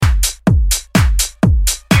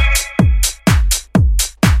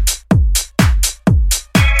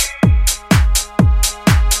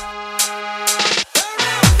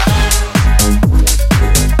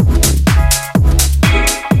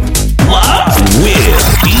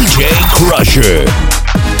Garage.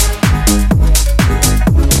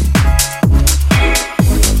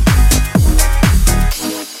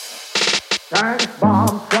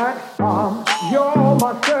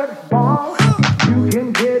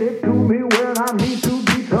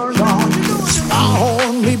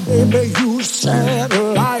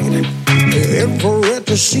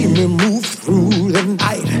 To see me move through the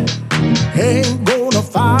night. Ain't gonna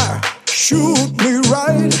fire, shoot me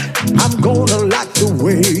right. I'm gonna like the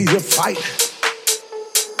way you fight.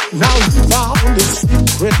 Now you found the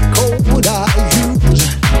secret code I use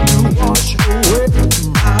to wash away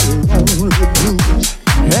my lonely blues.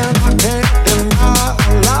 And I can't deny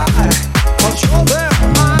a lie, 'cause you're there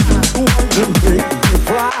mine, one to make me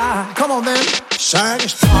fly. Come on then.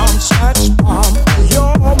 Sex bomb,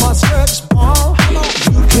 you're my sex bomb.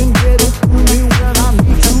 You can get it to me when I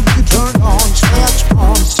need to be turned on. Sex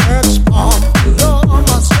bomb, you're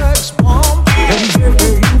my sex bomb. And baby,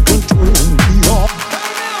 you can turn me on.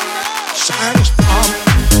 Sex bomb.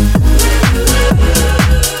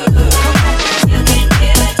 You can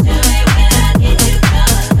give it to me when I need to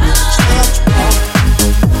come on. Sex bomb.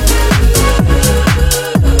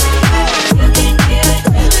 You can give it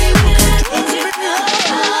to me when I need to come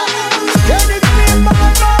on. Get it in my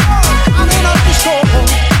mouth, I mean up the soul.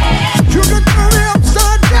 You can turn me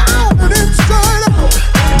upside down and inside out.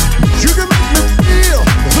 You can make me feel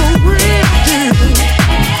the real deal.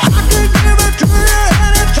 I can give it to you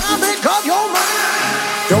anytime because you're mine.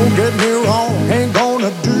 Don't get me wrong, ain't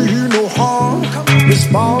gonna do you no harm. This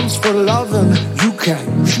bomb's for loving, you can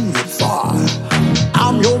shoot it far.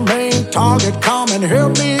 I'm your main target, come and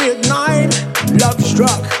help me ignite. Love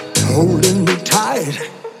struck, holding me tight.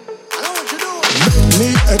 Make me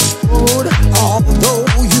explode, although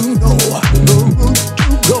you know the route to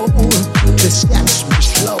go. Just catch me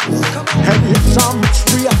slow. And yes, I must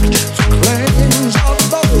react to claims of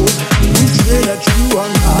those who say that you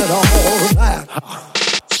are not all that.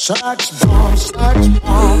 Sex bomb, sex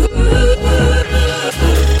bomb. You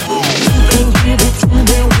can give it to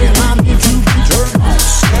me when I need to be turned on.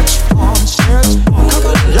 Sex bomb,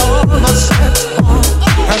 you're my sex bomb.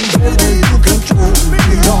 And baby, you can turn me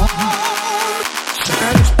on.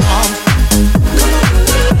 Sex bomb.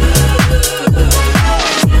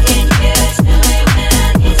 You can give it to me when I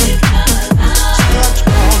need to come on. Sex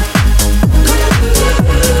bomb. You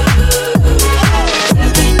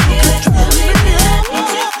can give it to me when I need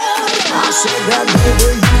to come I on. said that baby,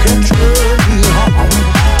 you can turn me on.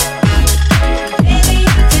 Baby,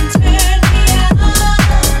 you can turn me on.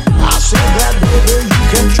 I said that baby, you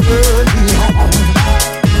can turn me on.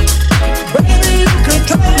 Baby, you can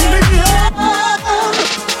turn me on.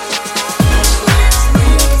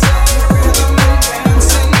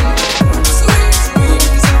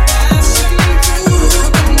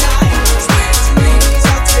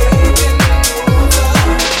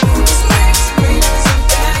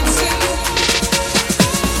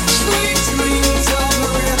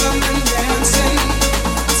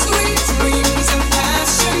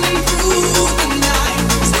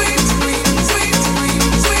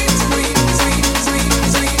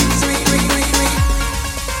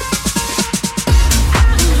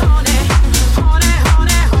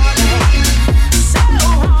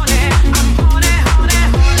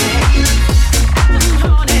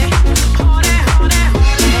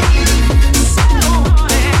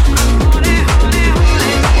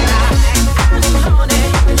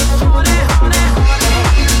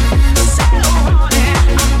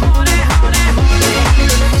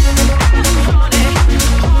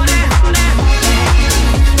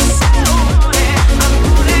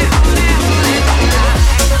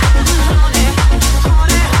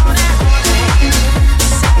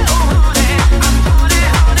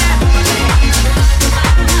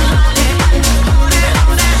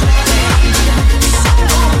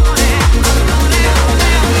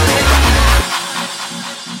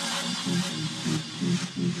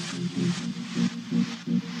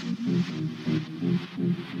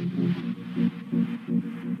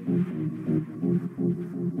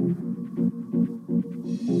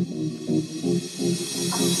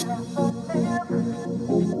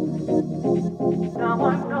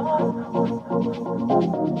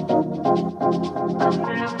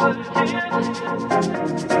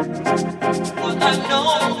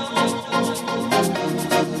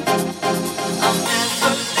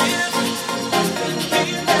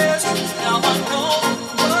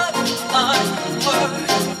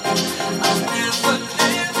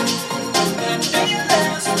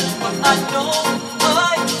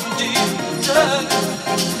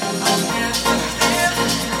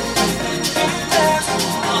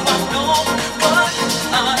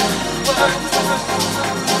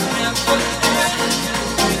 Never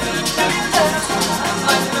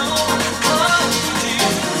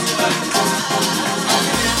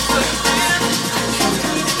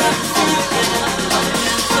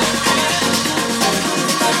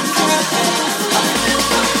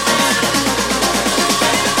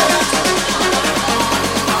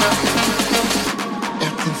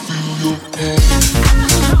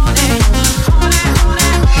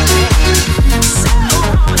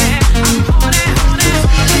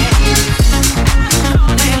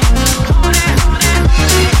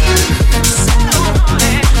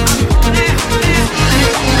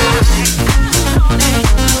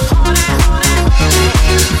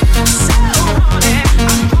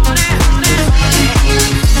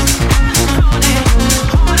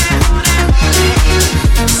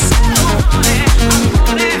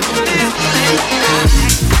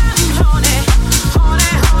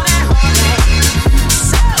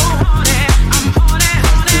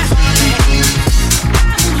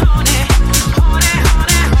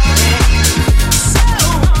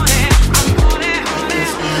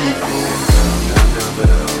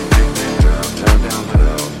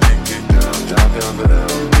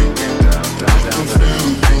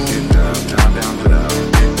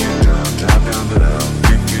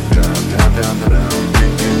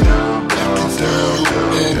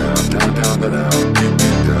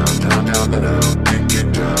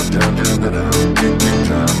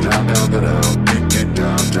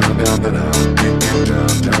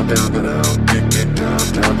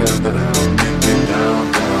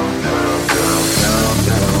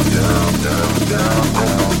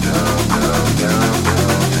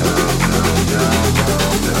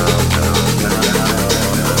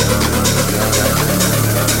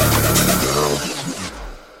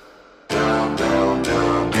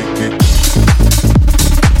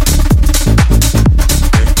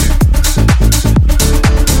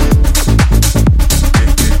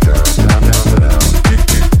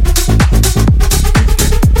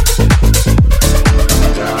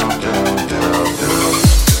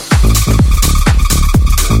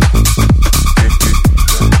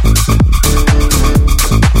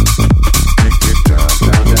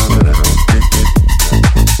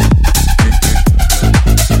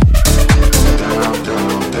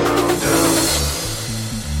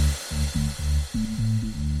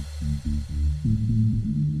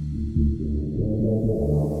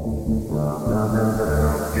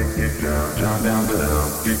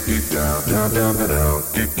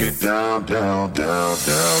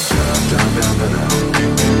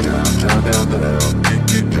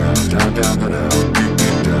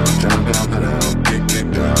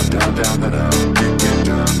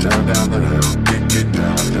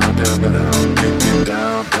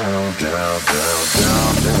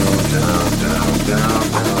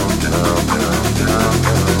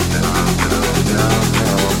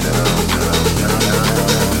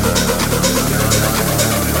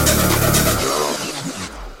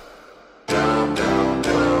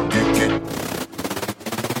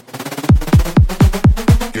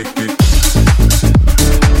Kick it.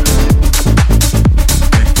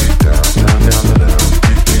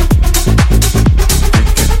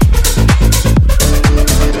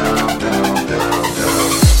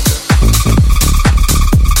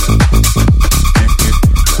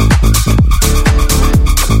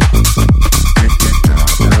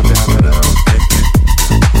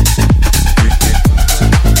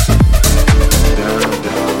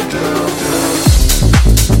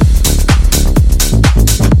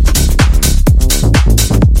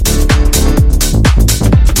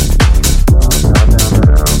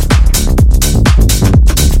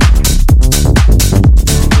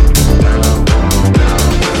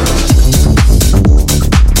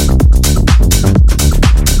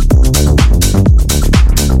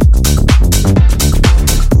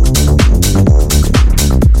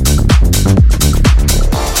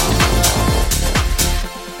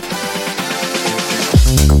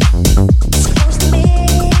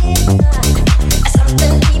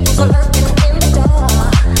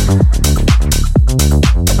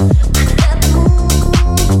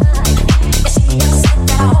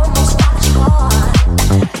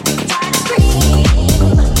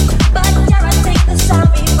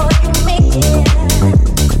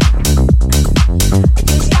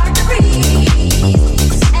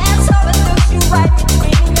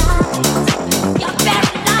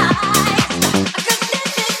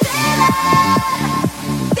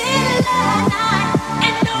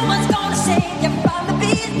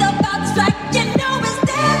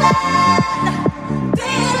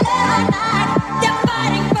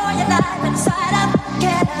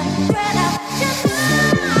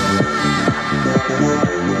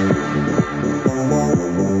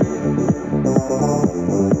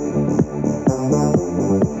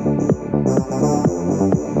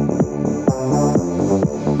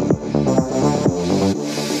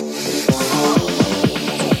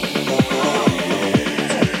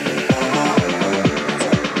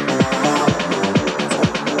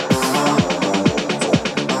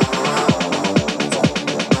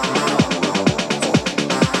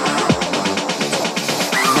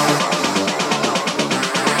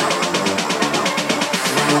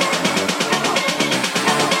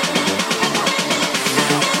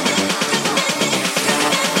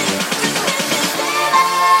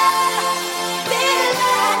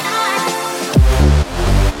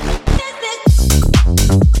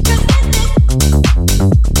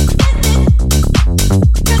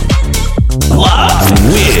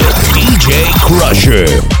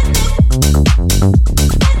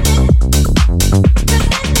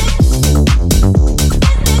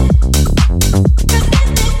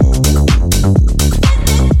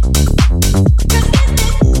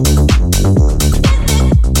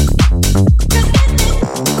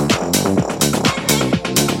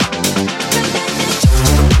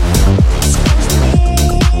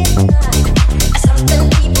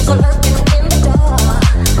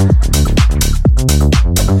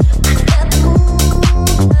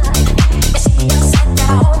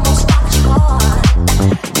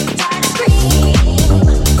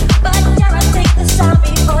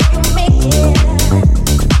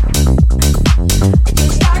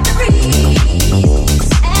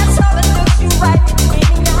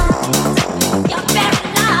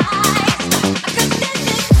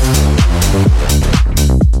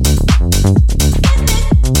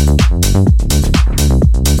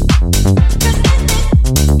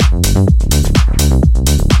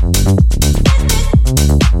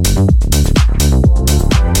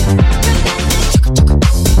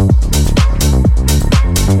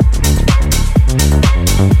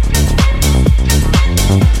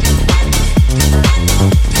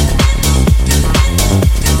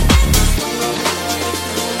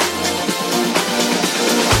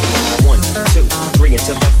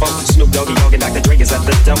 to the funk. Snoop Doggy Dogg and Dr. Dre is at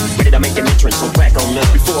the door. Ready to make an entrance, so back on up.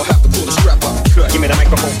 Before I have to pull the strap out the cut. Give me the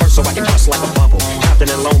microphone first so I can bust like a bubble. Compton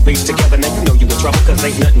and Long Beach together, now you know you in trouble. Cause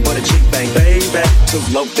ain't nothing but a G-Bang, baby. Too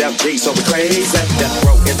low down G, so we crazy. Death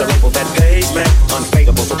Row is the label that pays, man.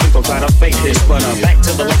 Unfadable, so please don't try to fake this. But back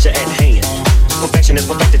to the lecture at hand. Perfection is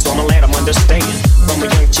perfected, so I'ma let them understand. From a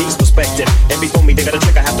young G's perspective, and before me, they got a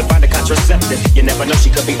trick, I have to find a contraceptive. You never know, she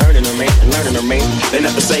could be earning her man and learning her man. Then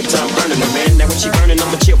at the same time, burning her man. Now when she burning,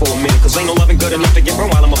 I'ma chill for a minute. Cause ain't no loving good enough to get run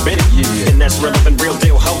while I'm up in it. Yeah. And that's relevant, real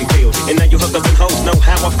deal, Holyfield. And now you hookers and hoes know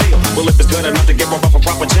how I feel. Well, if it's good enough to get run off a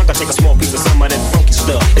proper chunk, I take a small piece of some of that funky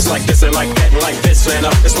stuff. It's like this and like that and like this and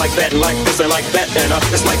it's like that and like this and like that and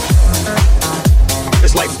it's like,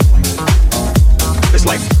 it's like, it's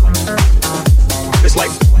like, it's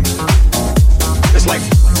like, it's like,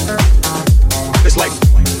 it's like,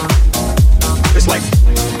 it's like,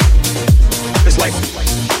 it's like.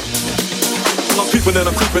 I'm peeping and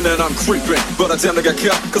I'm creeping and I'm creeping, but I damn near got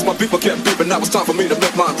caught, cause my people kept beeping. Now it's time for me to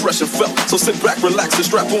make my impression felt. So sit back, relax, and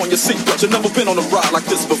strap on your seatbelt. You've never been on a ride like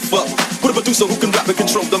this before. With a producer who can rap and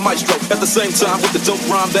control the maestro. At the same time, with the dope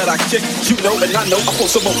rhyme that I kick, you know and I know I want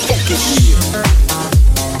some more funky shit.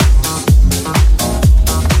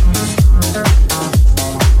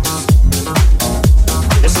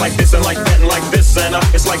 It's like this and like that and like this and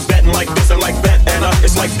it's like that and like this and like that and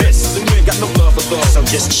it's like this. And we ain't got no love for those. So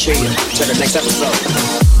just chill till the next episode.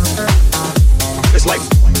 It's like,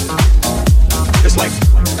 it's like,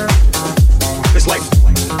 it's like,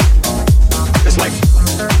 it's like,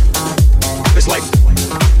 it's like,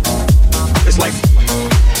 it's like,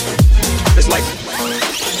 it's like.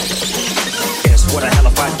 Yes, what a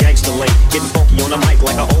hellified gangster late. Getting funky on the mic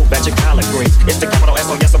like an old batch of collard greens. It's the capital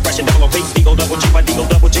S-O-S oppression, double O-V, D-O-double-G by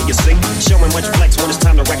D-O-double-G, you see. Showing much flex when it's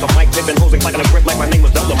time to rack a mic. Tipping hoes and clacking a grip like my name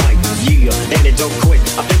was Dolomite. Yeah, and it don't quit.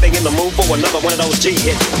 I think they in the mood for another one of those G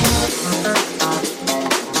hits.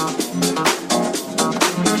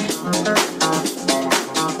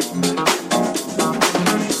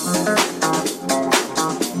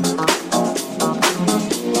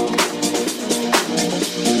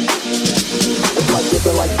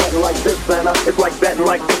 It's like that and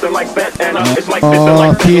like this and like that and it's like this and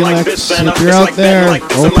like that and like this and if you're out there,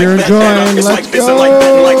 hope you're enjoying. It's like this and like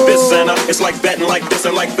that and like this and it's like that and like this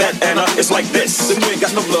and like that and it's like this. And we ain't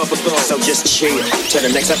got no love for those. So just chill till the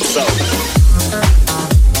next episode.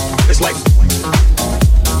 It's like,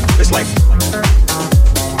 it's like,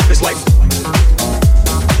 it's like,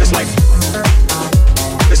 it's like,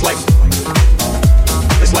 it's like,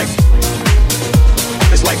 it's like,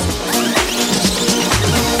 it's like.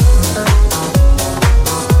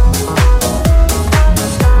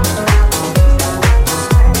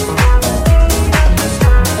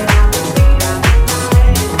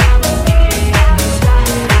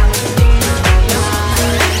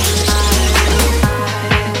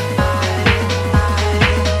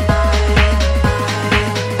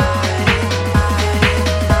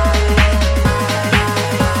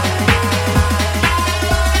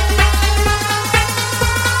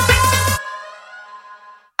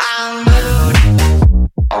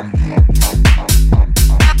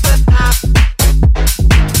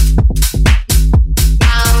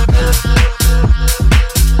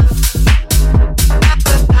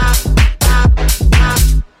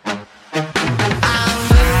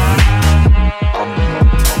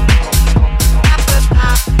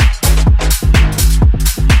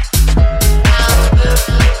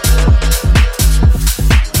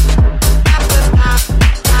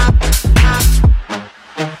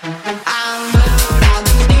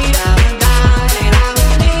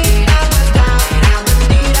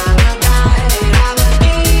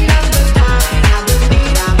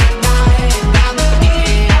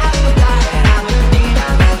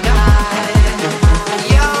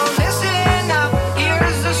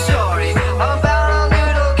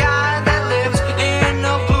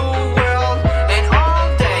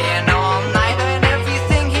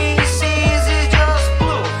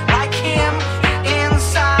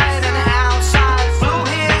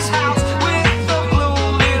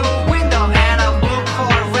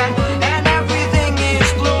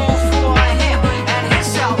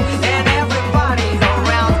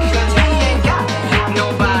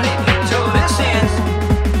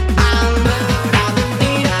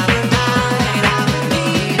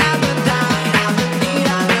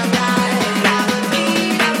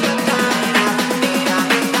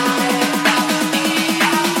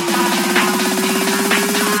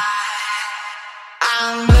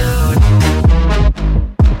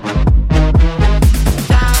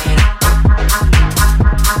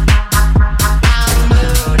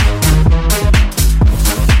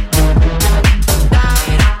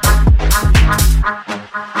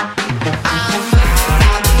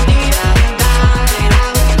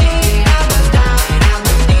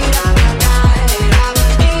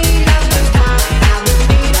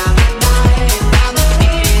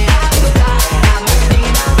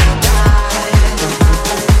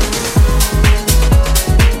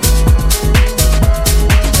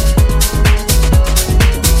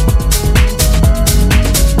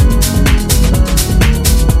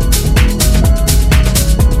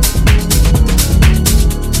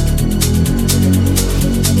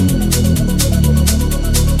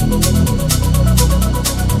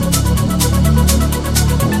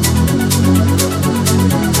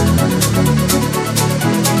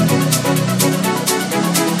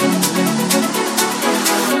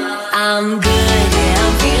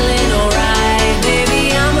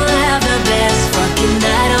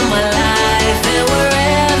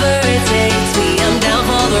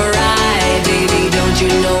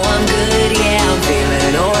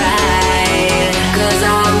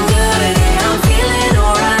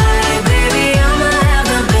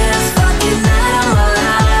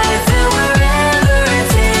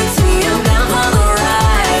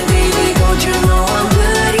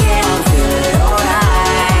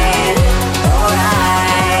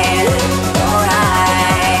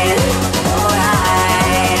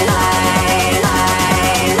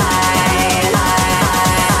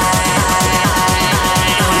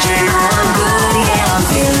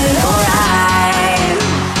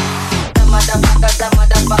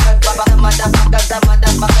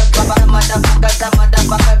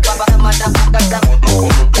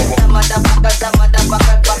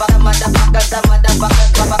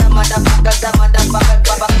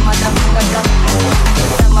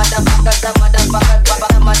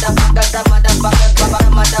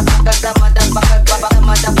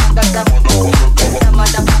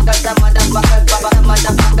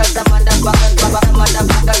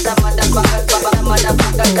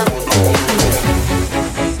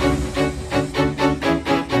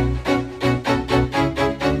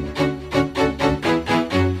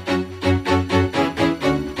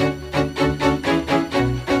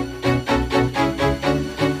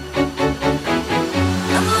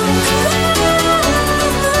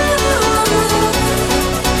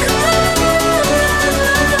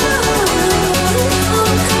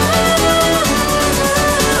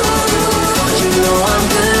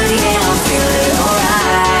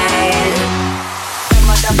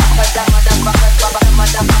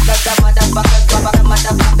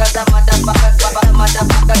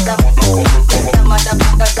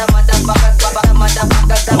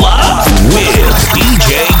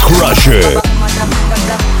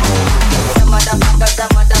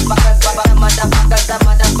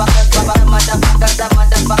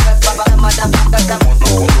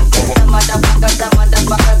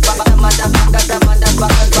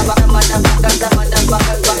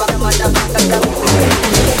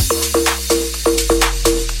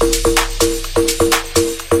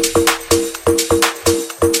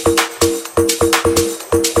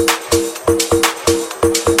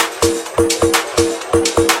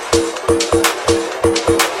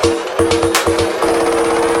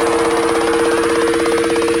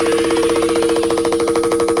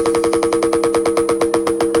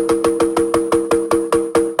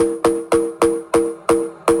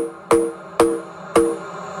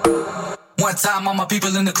 One time all my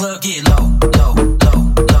people in the club get low, low,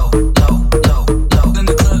 low, low, low, low, low. In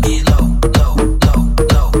the club get low, low, low,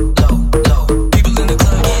 low, low, low. People in the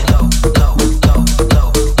club get low, low, low,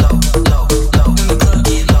 low, low, low, low. In the club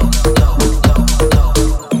get low, low, low, low,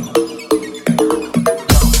 low.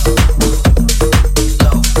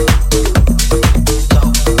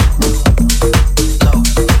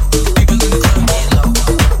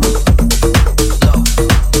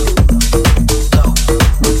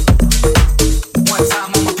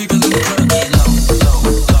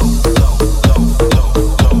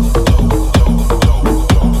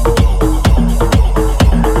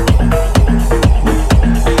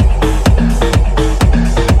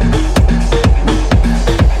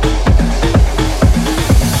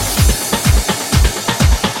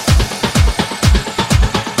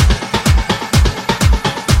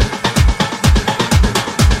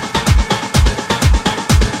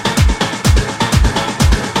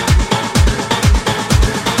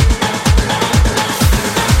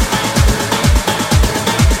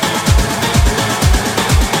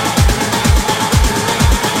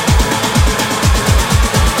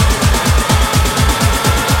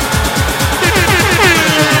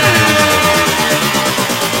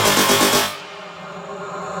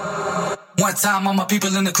 One time all my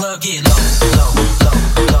people in the club get low, low, low,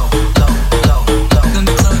 low, low, low, low. In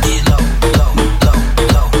the club get low, low, low,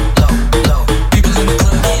 low, low, low. People in the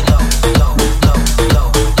club get low, low, low, low,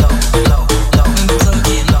 low, low, low. In the club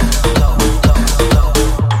get low, low, low, low,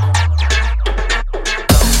 low.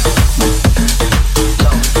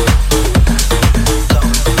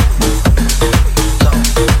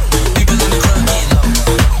 People in the club get low,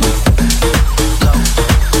 low.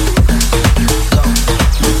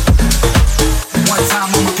 One time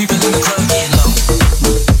all my people in the club get low.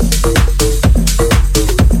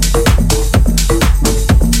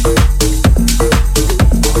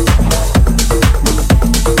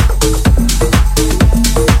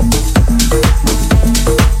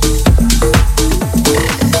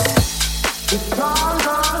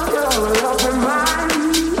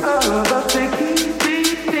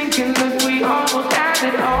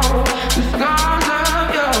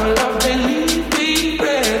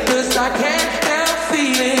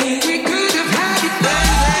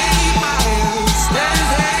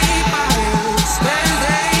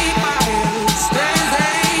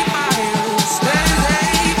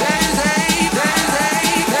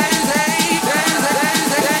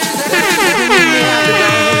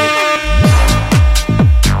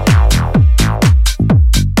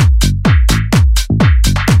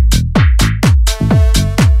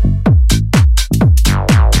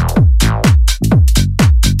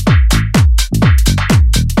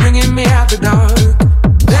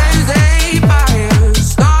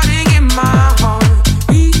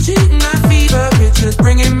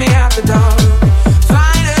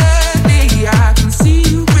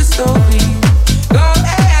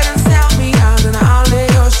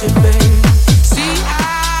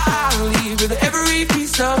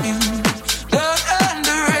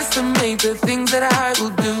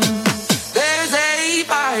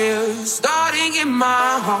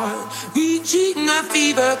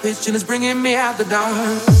 And it's bringing me out the dark.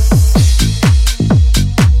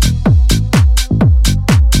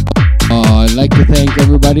 I'd like to thank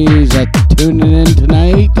everybody who's tuning in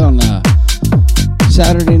tonight on a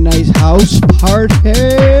Saturday night house party.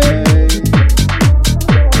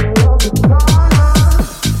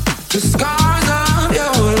 The scars of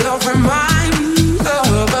your love remind me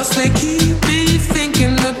of us. They keep me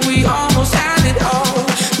thinking that we almost had it all.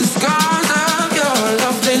 The scars of your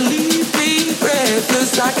love, they leave me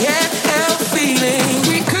breathless. I can't help feeling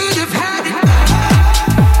we could have had it.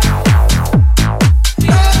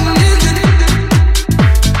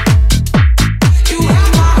 You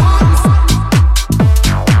have my heart,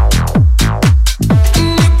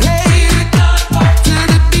 and you play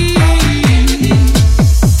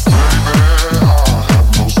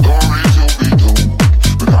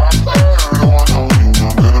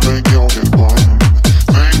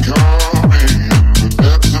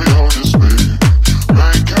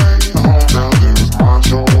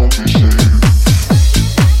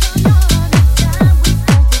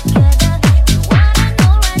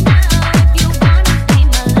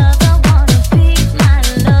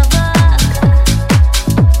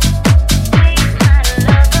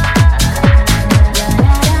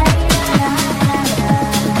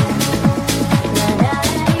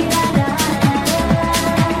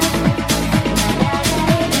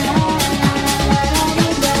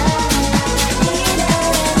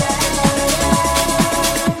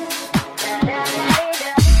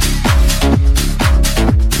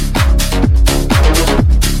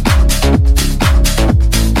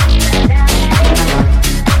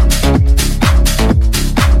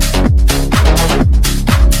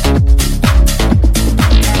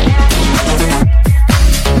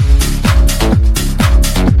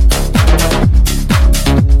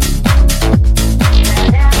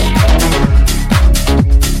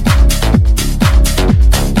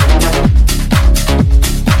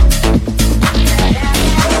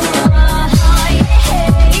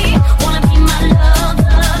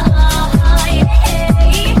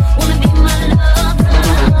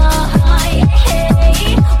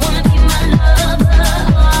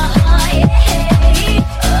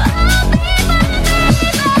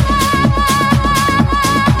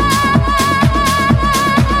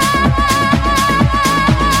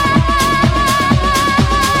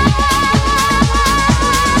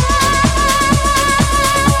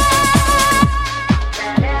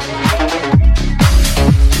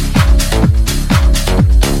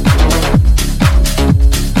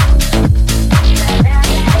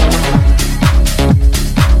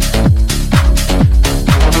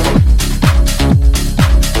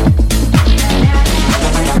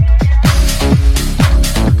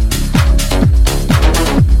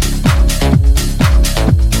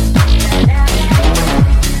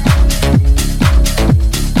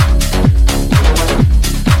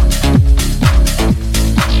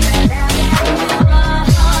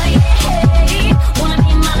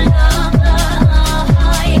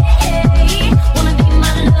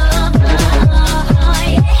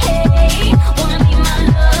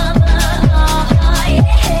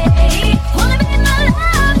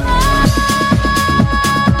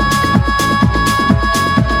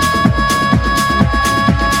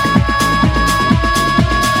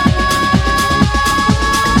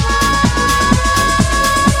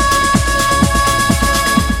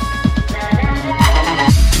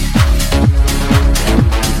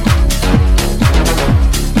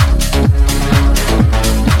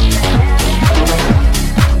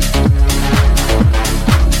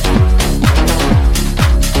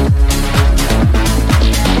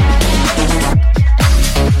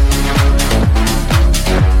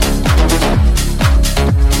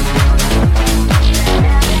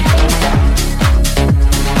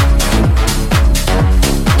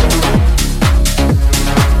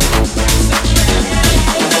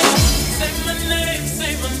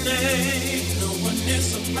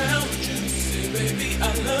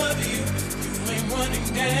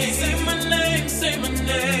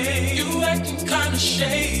kinda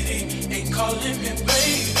shady. Ain't calling me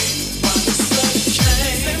baby. Why the sun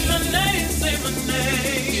change? Say my name, say my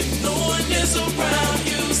name. If no one is around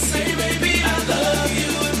you, say baby I love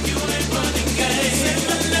you. If you ain't running game, say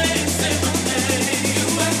my name, say my name. You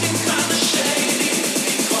acting kinda shady.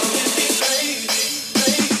 Ain't calling me baby,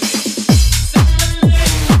 baby. Say my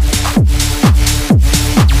name. Say my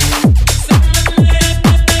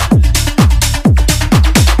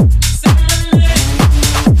name.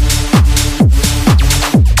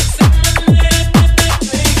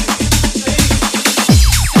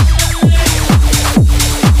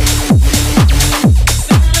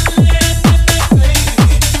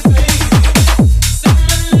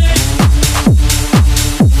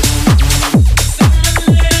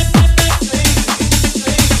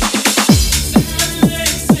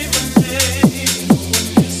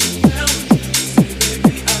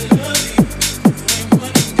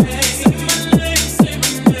 Say my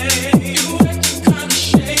name.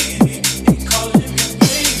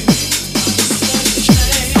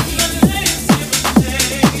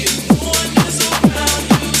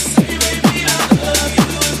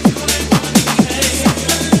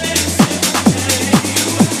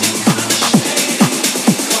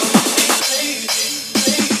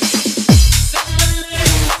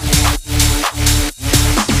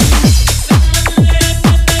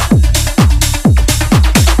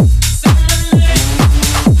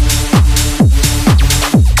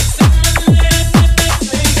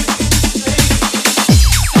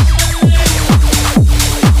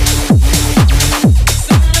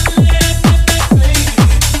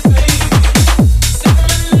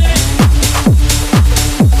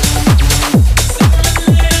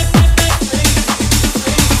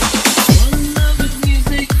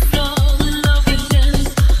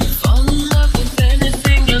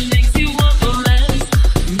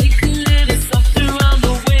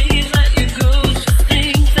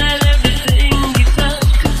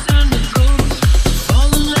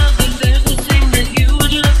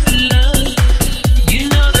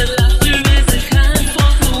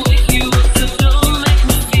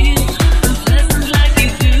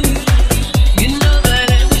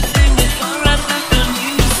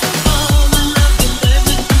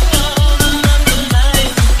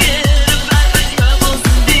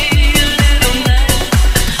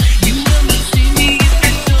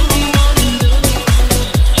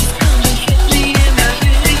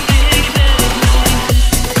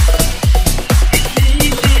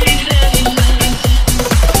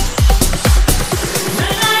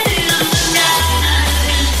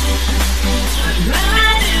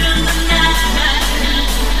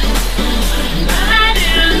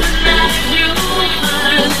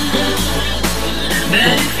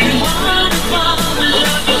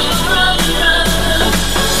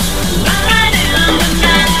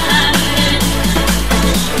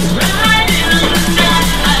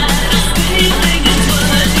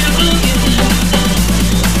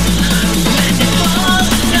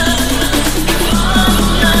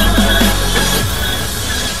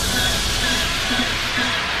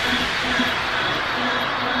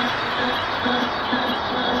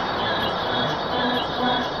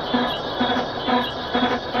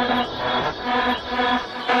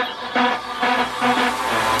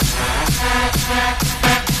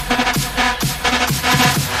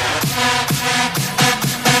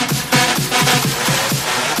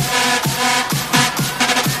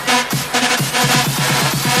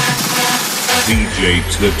 DJ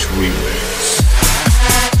Touch Remix.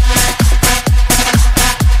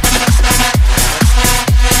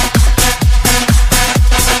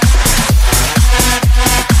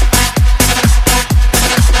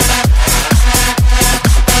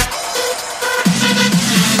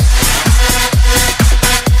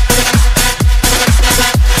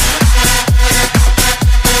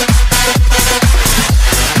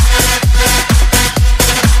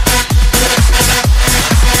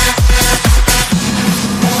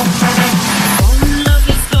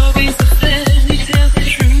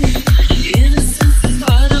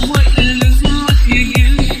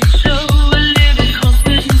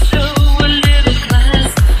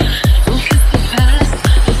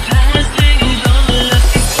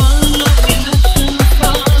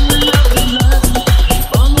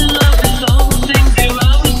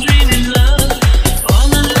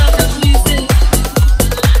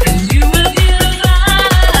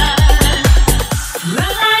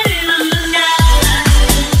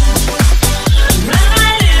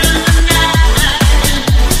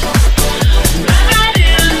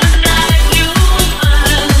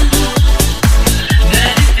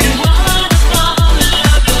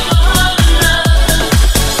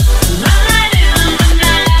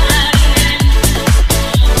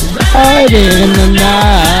 right in the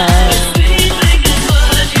night.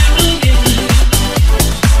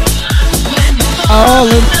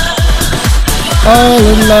 All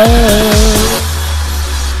in love.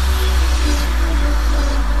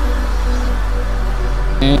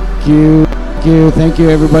 Thank you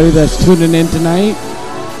everybody that's tuning in tonight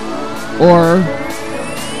or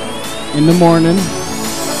in the morning.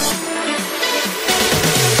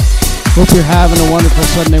 Hope you're having a wonderful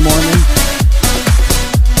Sunday morning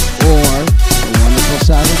or a wonderful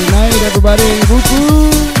Saturday night, everybody.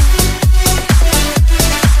 Woo-hoo.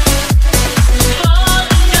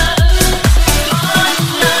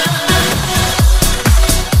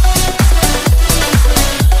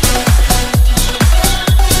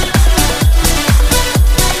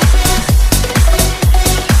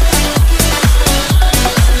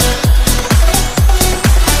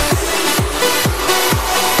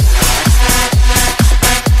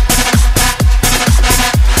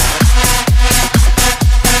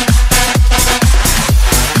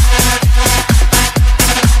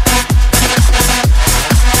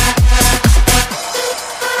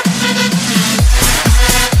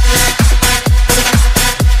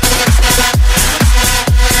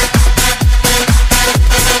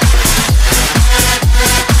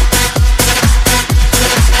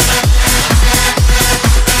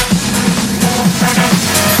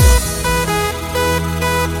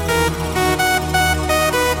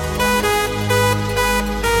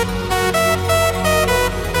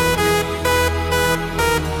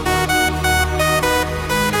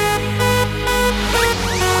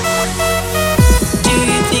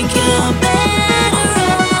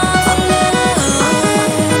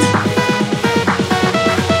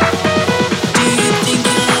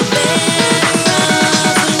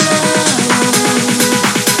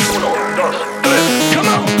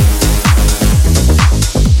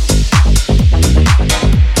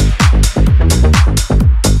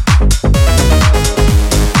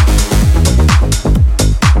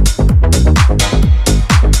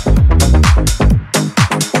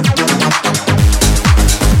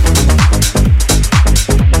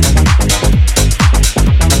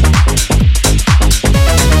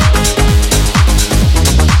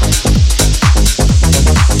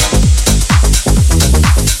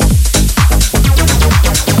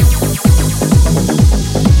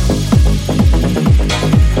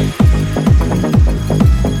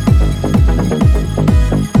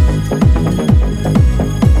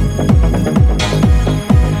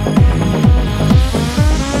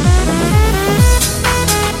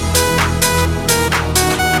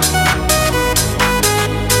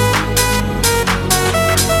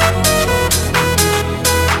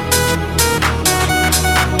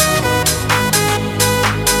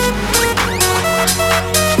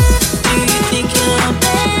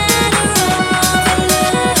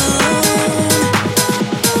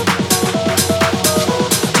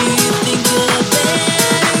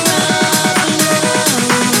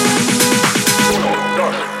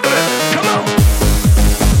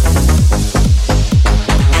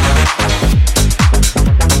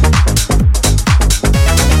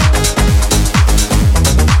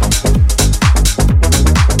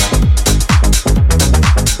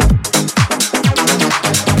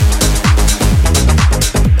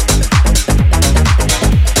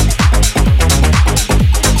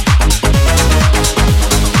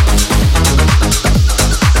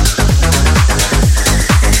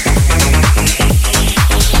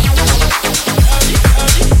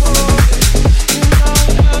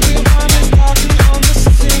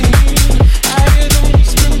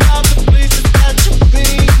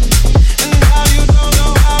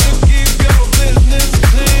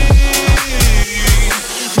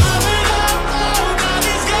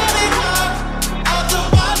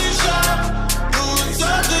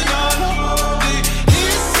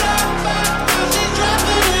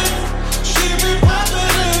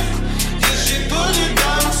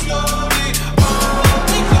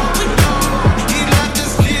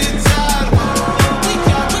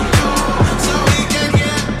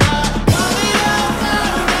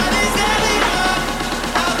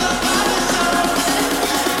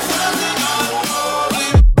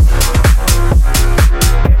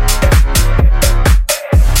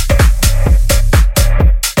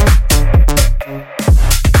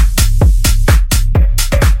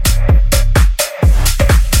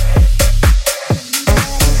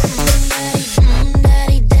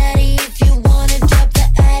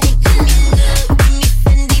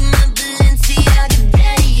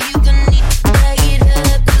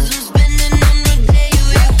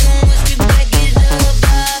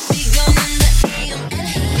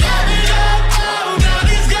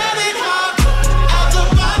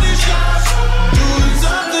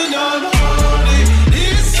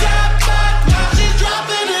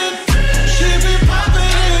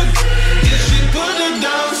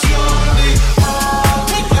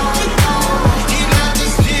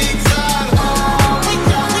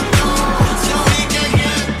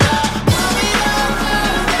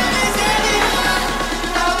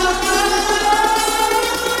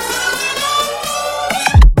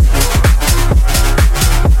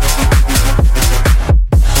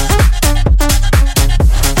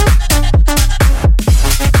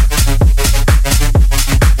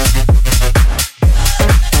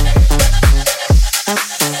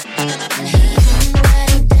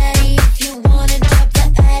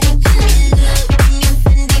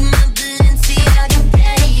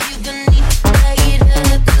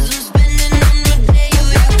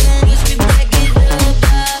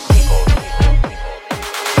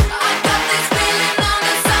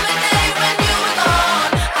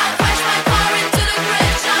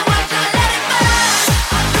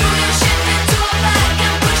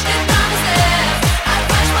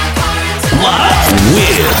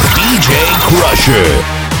 Crusher.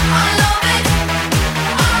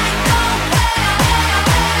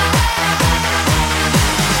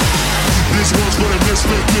 This one's for the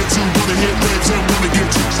misfit kids who wanna hit ribs and wanna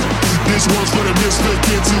get juice. This one's for the misfit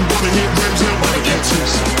kids who wanna hit ribs and wanna get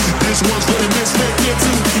juice. This one's for the misfit kids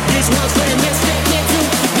who. This one's for the misfit kids who.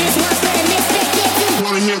 This one's for the misfit kids who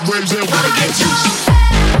wanna hit ribs and wanna get juice.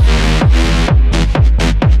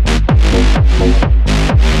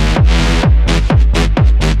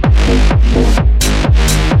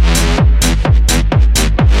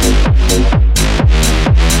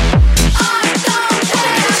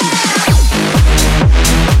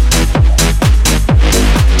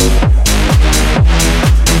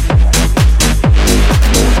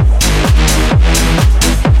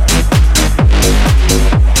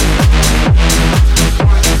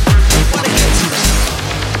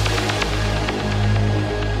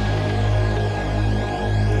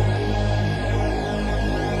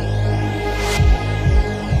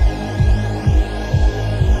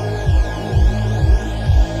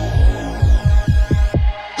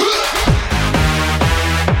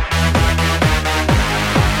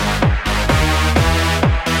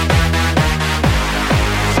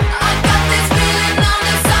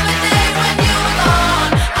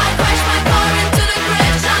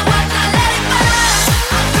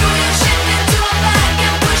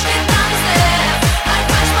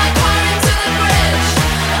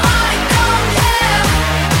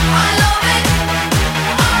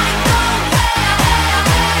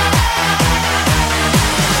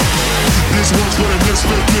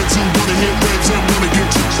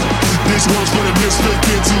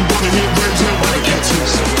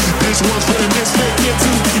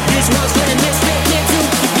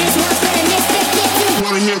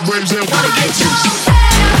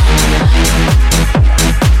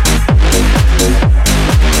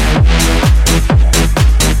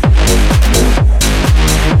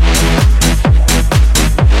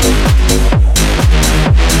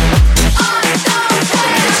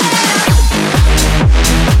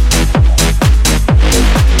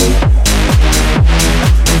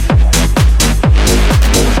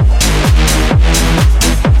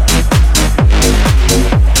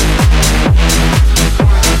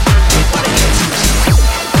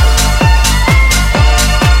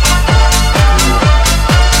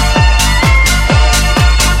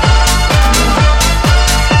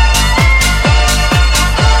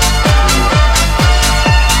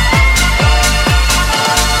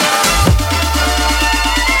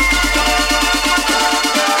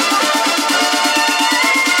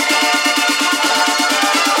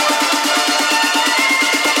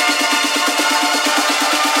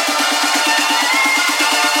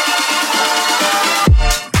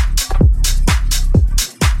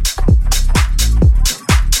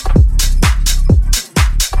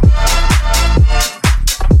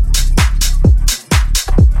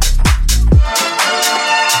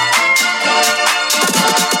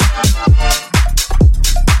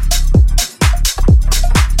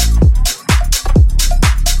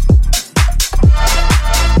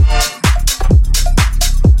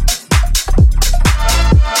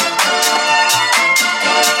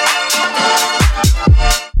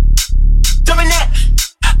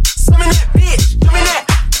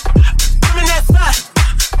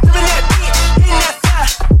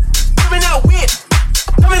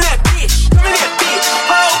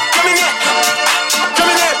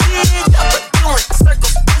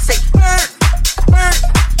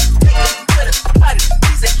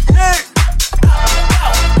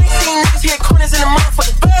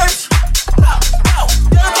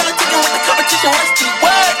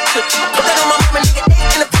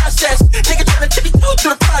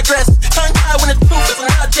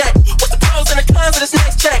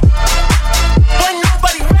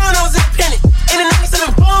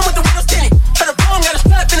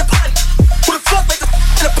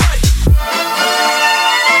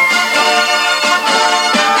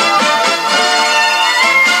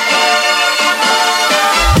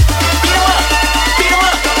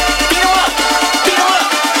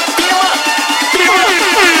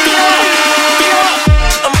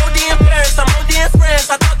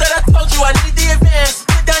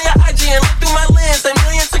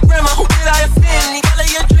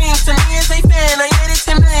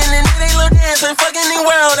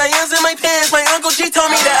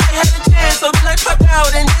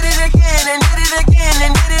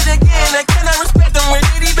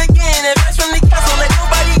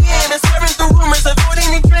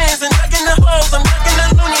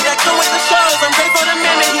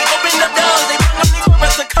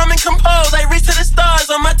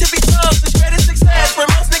 my tippy toes, the greatest success. Where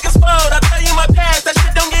most niggas fold, I tell you my past, that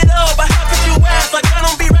shit don't get old. But how could you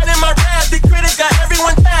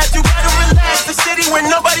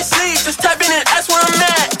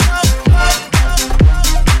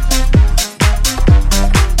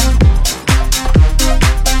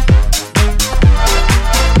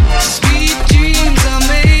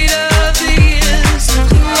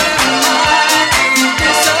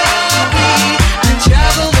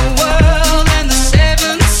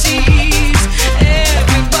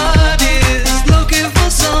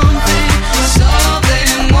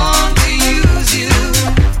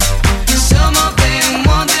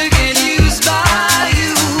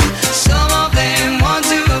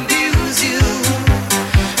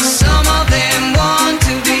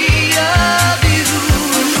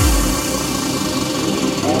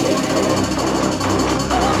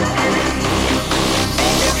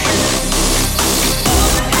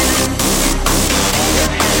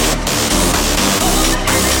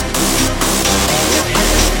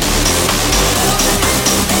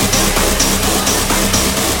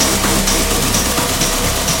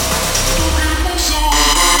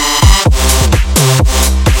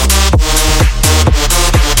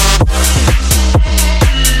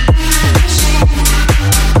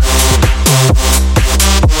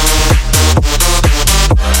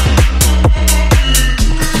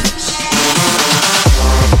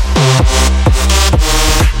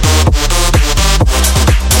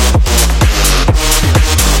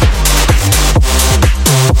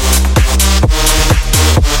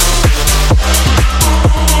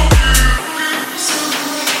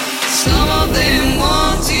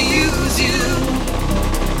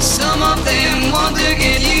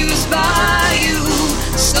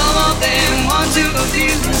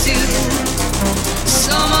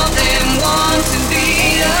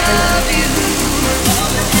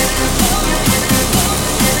Thank you.